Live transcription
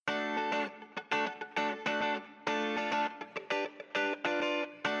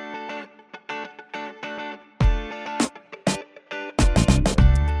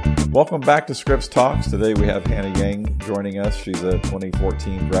Welcome back to Scripps Talks. Today we have Hannah Yang joining us. She's a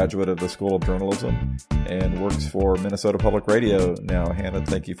 2014 graduate of the School of Journalism and works for Minnesota Public Radio now. Hannah,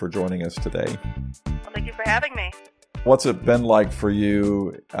 thank you for joining us today. Well, thank you for having me. What's it been like for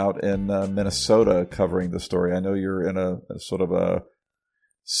you out in Minnesota covering the story? I know you're in a sort of a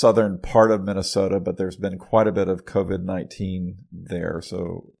southern part of Minnesota, but there's been quite a bit of COVID-19 there.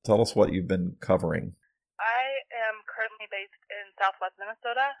 So tell us what you've been covering. I am currently based in southwest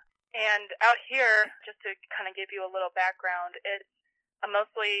Minnesota. And out here, just to kind of give you a little background, it's a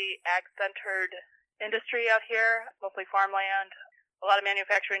mostly ag-centered industry out here, mostly farmland, a lot of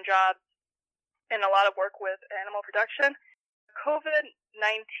manufacturing jobs, and a lot of work with animal production. COVID-19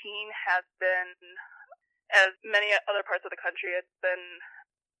 has been, as many other parts of the country, it's been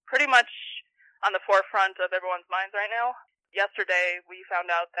pretty much on the forefront of everyone's minds right now. Yesterday, we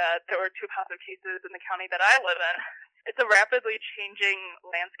found out that there were 2 positive cases in the county that I live in. It's a rapidly changing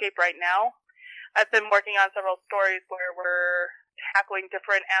landscape right now. I've been working on several stories where we're tackling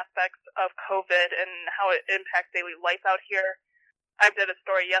different aspects of COVID and how it impacts daily life out here. I did a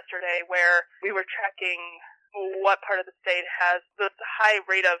story yesterday where we were tracking what part of the state has this high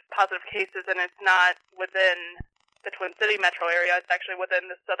rate of positive cases, and it's not within the Twin City metro area. It's actually within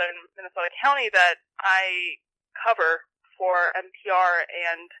the southern Minnesota county that I cover for NPR,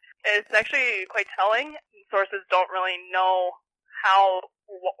 and it's actually quite telling. Sources don't really know how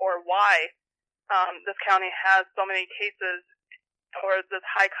or why this county has so many cases or this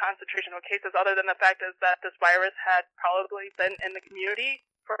high concentration of cases, other than the fact is that this virus had probably been in the community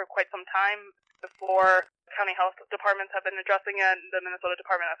for quite some time before county health departments have been addressing it, the Minnesota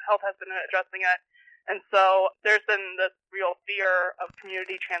Department of Health has been addressing it. And so there's been this real fear of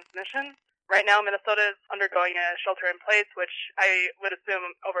community transmission. Right now, Minnesota is undergoing a shelter in place, which I would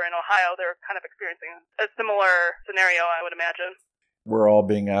assume over in Ohio, they're kind of experiencing a similar scenario, I would imagine. We're all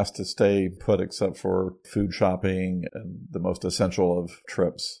being asked to stay put except for food shopping and the most essential of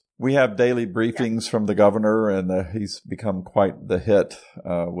trips. We have daily briefings from the governor, and he's become quite the hit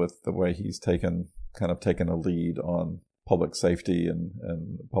with the way he's taken a lead on public safety and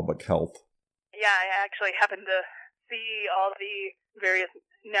public health. Yeah, I actually happened to see all the various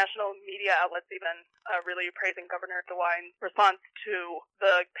national media outlets even really praising Governor DeWine's response to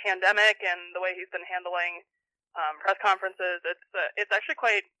the pandemic and the way he's been handling press conferences. It's actually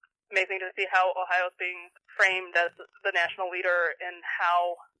quite amazing to see how Ohio is being framed as the national leader in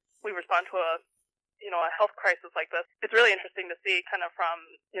how we respond to a health crisis like this. It's really interesting to see kind of from,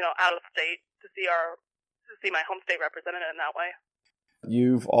 out of state to see my home state represented in that way.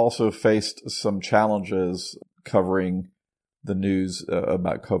 You've also faced some challenges covering the news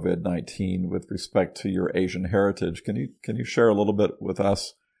about COVID-19 with respect to your Asian heritage. Can you share a little bit with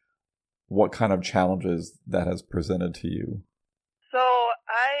us what kind of challenges that has presented to you? So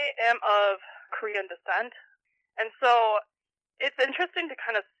I am of Korean descent, and so it's interesting to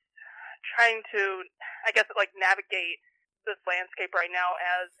kind of trying to, I guess, navigate this landscape right now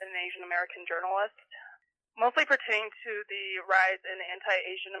as an Asian American journalist, mostly pertaining to the rise in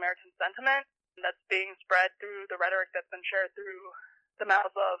anti-Asian American sentiment that's being spread through the rhetoric that's been shared through the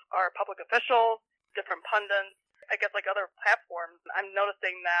mouths of our public officials, different pundits, I guess like other platforms. I'm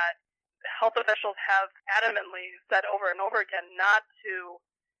noticing that health officials have adamantly said over and over again not to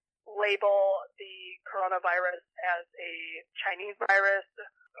label the coronavirus as a Chinese virus,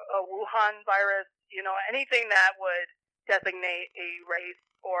 a Wuhan virus, anything that would designate a race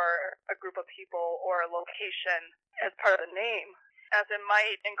or a group of people or a location as part of the name, as it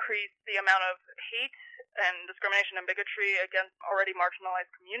might increase the amount of hate and discrimination and bigotry against already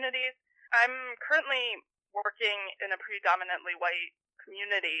marginalized communities. I'm currently working in a predominantly white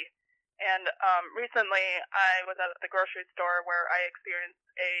community, and recently I was at the grocery store where I experienced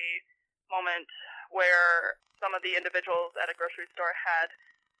a moment where some of the individuals at a grocery store had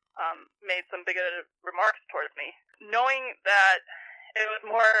made some bigoted remarks towards me. Knowing that it was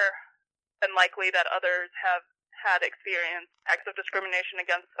more than likely that others have had experienced acts of discrimination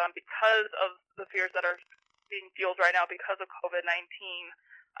against them because of the fears that are being fueled right now because of COVID-19,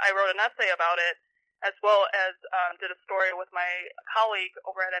 I wrote an essay about it, as well as did a story with my colleague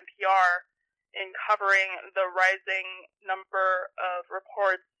over at NPR in covering the rising number of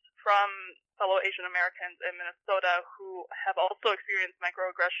reports from fellow Asian Americans in Minnesota who have also experienced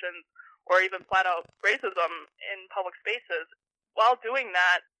microaggressions or even flat-out racism in public spaces. While doing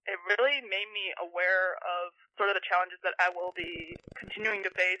that, it really made me aware of sort of the challenges that I will be continuing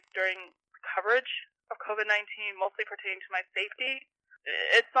to face during coverage of COVID-19, mostly pertaining to my safety.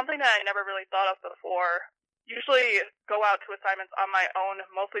 It's something that I never really thought of before, usually go out to assignments on my own,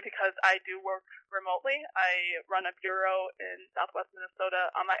 mostly because I do work remotely. I run a bureau in Southwest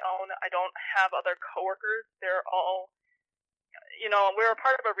Minnesota on my own. I don't have other coworkers. They're all, we're a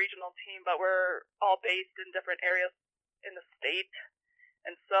part of a regional team, but we're all based in different areas in the state.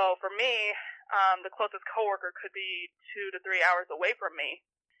 And so for me, the closest coworker could be 2 to 3 hours away from me.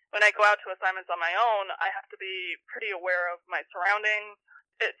 When I go out to assignments on my own, I have to be pretty aware of my surroundings.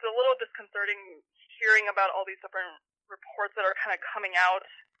 It's a little disconcerting hearing about all these different reports that are kind of coming out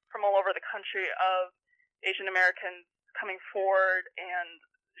from all over the country of Asian Americans coming forward and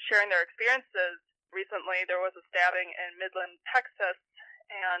sharing their experiences. Recently, there was a stabbing in Midland, Texas,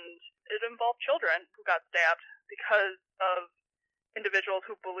 and it involved children who got stabbed because of individuals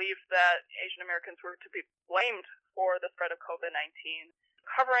who believed that Asian Americans were to be blamed for the spread of COVID-19.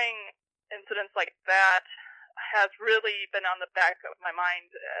 Covering incidents like that has really been on the back of my mind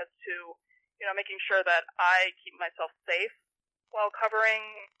as to, making sure that I keep myself safe while covering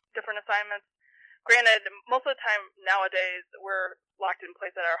different assignments. Granted, most of the time nowadays we're locked in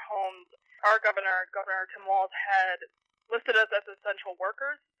place at our homes. Our Governor Tim Walz, had listed us as essential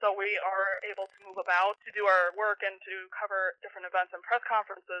workers, so we are able to move about to do our work and to cover different events and press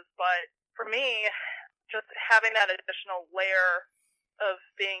conferences. But for me, just having that additional layer of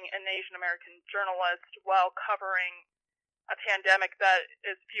being an Asian American journalist while covering a pandemic that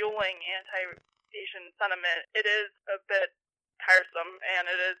is fueling anti-Asian sentiment, it is a bit tiresome and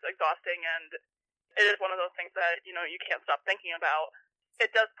it is exhausting, and it is one of those things that, you can't stop thinking about.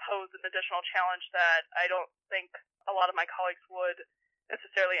 It does pose an additional challenge that I don't think a lot of my colleagues would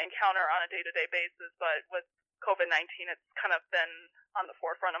necessarily encounter on a day-to-day basis, but with COVID-19, it's kind of been on the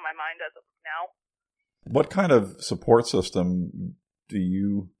forefront of my mind as of now. What kind of support system do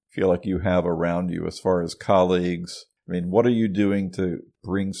you feel like you have around you as far as colleagues? I mean, what are you doing to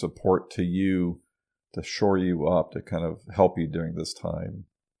bring support to you, to shore you up, to kind of help you during this time?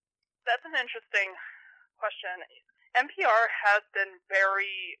 That's an interesting question. NPR has been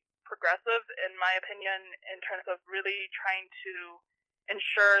very progressive, in my opinion, in terms of really trying to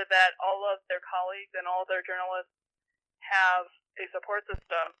ensure that all of their colleagues and all of their journalists have a support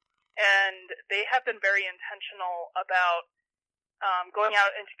system. And they have been very intentional about going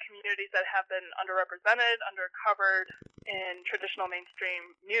out into communities that have been underrepresented, undercovered in traditional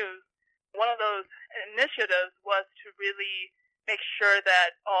mainstream news. One of those initiatives was to really make sure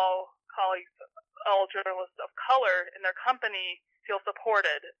that all colleagues, all journalists of color in their company feel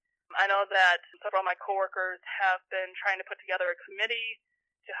supported. I know that several of my coworkers have been trying to put together a committee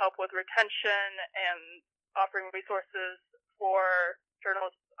to help with retention and offering resources for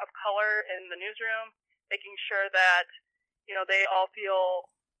journalists of color in the newsroom, making sure that they all feel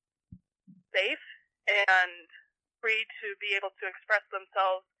safe and free to be able to express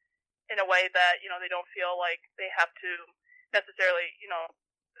themselves in a way that, they don't feel like they have to necessarily,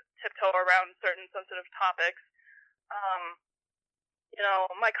 tiptoe around certain sensitive topics.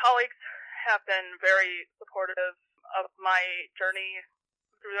 My colleagues have been very supportive of my journey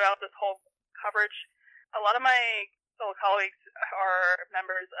throughout this whole coverage. A lot of my fellow colleagues are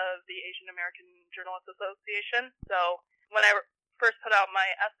members of the Asian American Journalists Association. So when I first put out my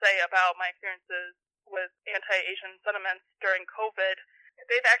essay about my experiences with anti-Asian sentiments during COVID,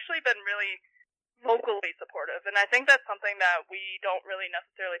 they've actually been really vocally supportive. And I think that's something that we don't really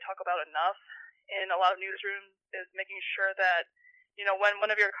necessarily talk about enough in a lot of newsrooms, is making sure that, when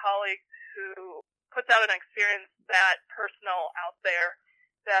one of your colleagues who puts out an experience that personal out there,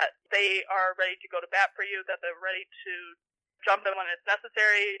 that they are ready to go to bat for you, that they're ready to jump in when it's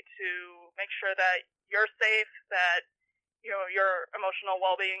necessary to make sure that you're safe, that your emotional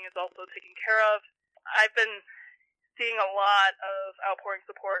well-being is also taken care of. I've been seeing a lot of outpouring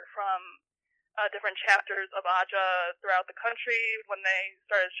support from different chapters of AJA throughout the country when they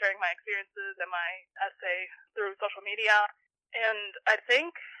started sharing my experiences and my essay through social media. And I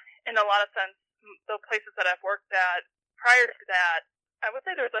think, in a lot of sense, the places that I've worked at prior to that, I would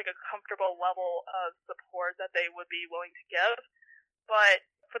say there's like a comfortable level of support that they would be willing to give. But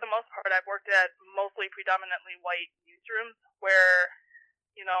for the most part, I've worked at mostly predominantly white newsrooms where,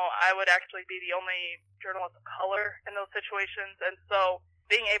 I would actually be the only journalist of color in those situations. And so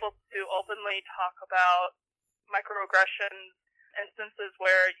being able to openly talk about microaggressions, instances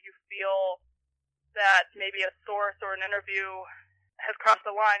where you feel that maybe a source or an interview has crossed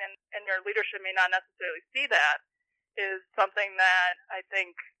the line and your leadership may not necessarily see that, is something that I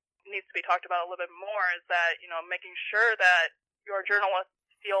think needs to be talked about a little bit more, is that, making sure that your journalists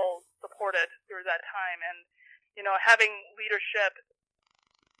feel supported through that time. And, having leadership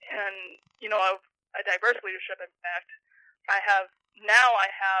and, a diverse leadership, in fact, I have now I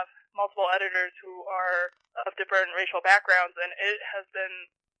have multiple editors who are of different racial backgrounds, and it has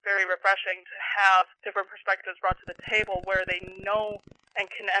been very refreshing to have different perspectives brought to the table where they know and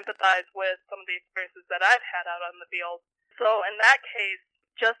can empathize with some of the experiences that I've had out on the field. So in that case,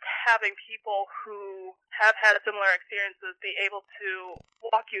 just having people who have had similar experiences be able to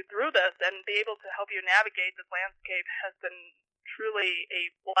walk you through this and be able to help you navigate this landscape has been truly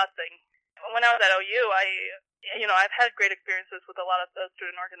a blessing. When I was at OU, I've had great experiences with a lot of the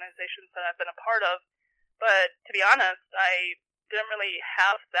student organizations that I've been a part of, but to be honest, I didn't really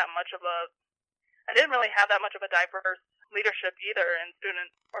have that much of a diverse leadership either in student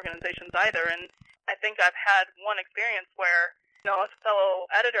organizations either. And I think I've had one experience where, a fellow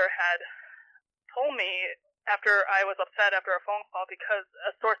editor had told me after I was upset after a phone call because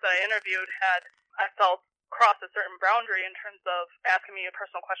a source that I interviewed I felt, crossed a certain boundary in terms of asking me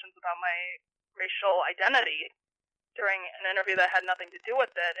personal questions about my racial identity during an interview that had nothing to do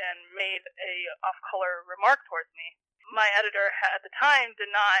with it and made a off-color remark towards me. My editor at the time did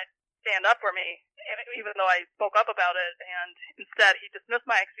not stand up for me, even though I spoke up about it, and instead he dismissed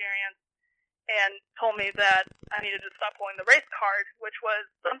my experience and told me that I needed to stop pulling the race card, which was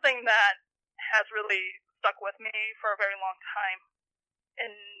something that has really stuck with me for a very long time.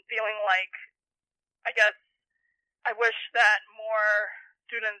 And feeling like, I guess, I wish that more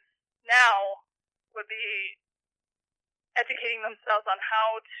students now would be educating themselves on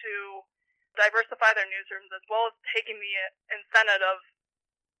how to diversify their newsrooms, as well as taking the incentive of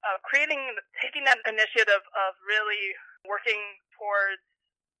taking that initiative of really working towards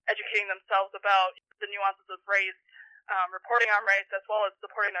educating themselves about the nuances of race, reporting on race, as well as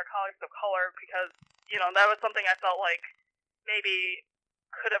supporting their colleagues of color, because, that was something I felt like maybe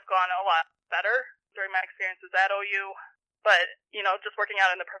could have gone a lot better during my experiences at OU. But, just working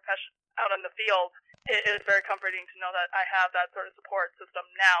out in the profession, out in the field, it is very comforting to know that I have that sort of support system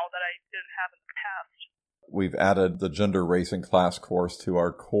now that I didn't have in the past. We've added the gender, race, and class course to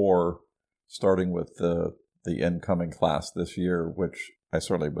our core, starting with the incoming class this year, which I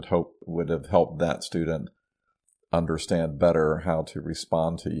certainly would hope would have helped that student understand better how to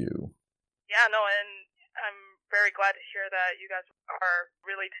respond to you. Yeah, no, and I'm very glad to hear that you guys are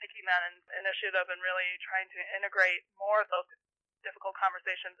really taking that initiative and really trying to integrate more of those difficult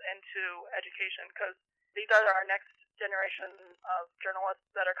conversations into education, because these are our next generation of journalists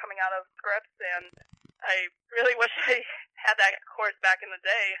that are coming out of Scripps, and I really wish I had that course back in the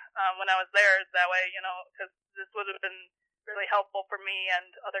day when I was there. That way, because this would have been really helpful for me and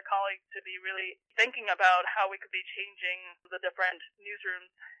other colleagues to be really thinking about how we could be changing the different newsrooms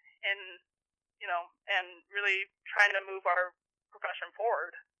and really trying to move our profession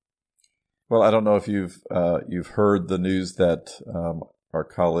forward. Well, I don't know if you've heard the news that our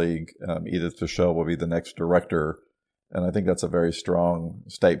colleague Edith Fischel will be the next director, and I think that's a very strong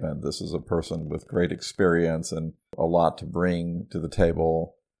statement. This is a person with great experience and a lot to bring to the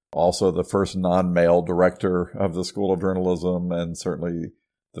table. Also, the first non-male director of the School of Journalism, and certainly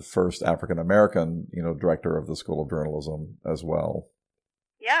the first African-American, director of the School of Journalism as well.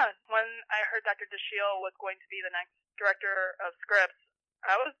 Yeah, when I heard Dr. Dashiell was going to be the next director of Scripps,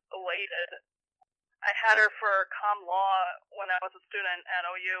 I was elated. I had her for comm law when I was a student at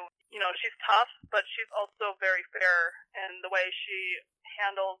OU. She's tough, but she's also very fair in the way she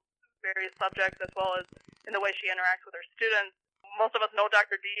handles various subjects, as well as in the way she interacts with her students. Most of us know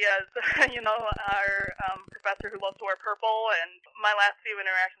Dr. Diaz, our professor who loves to wear purple, and my last few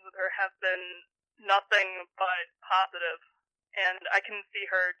interactions with her have been nothing but positive. And I can see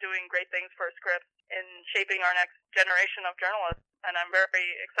her doing great things for Scripps in shaping our next generation of journalists, and I'm very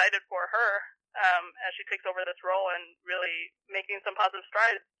excited for her as she takes over this role and really making some positive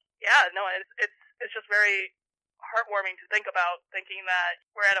strides. Yeah, no, it's just very heartwarming to think about, thinking that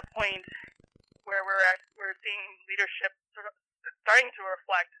we're at a point where we're seeing leadership sort of starting to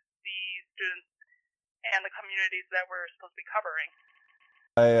reflect the students and the communities that we're supposed to be covering.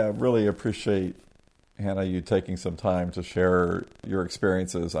 I really appreciate, Hannah, you taking some time to share your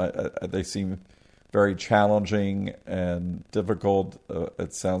experiences. They seem very challenging and difficult.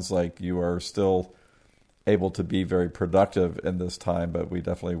 It sounds like you are still able to be very productive in this time, but we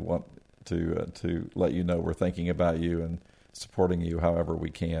definitely want to let you know we're thinking about you and supporting you however we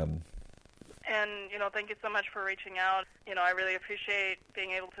can. And, thank you so much for reaching out. I really appreciate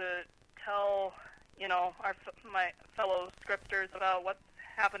being able to tell, my fellow Scripters about what's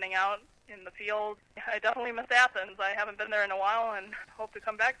happening out in the field. I definitely miss Athens. I haven't been there in a while and hope to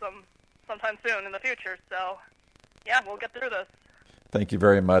come back sometime soon in the future. So, yeah, we'll get through this. Thank you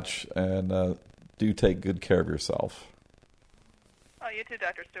very much, and do take good care of yourself. Oh, you too,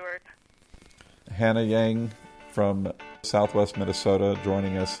 Dr. Stewart. Hannah Yang from Southwest Minnesota,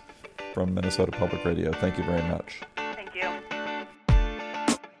 joining us from Minnesota Public Radio. Thank you very much.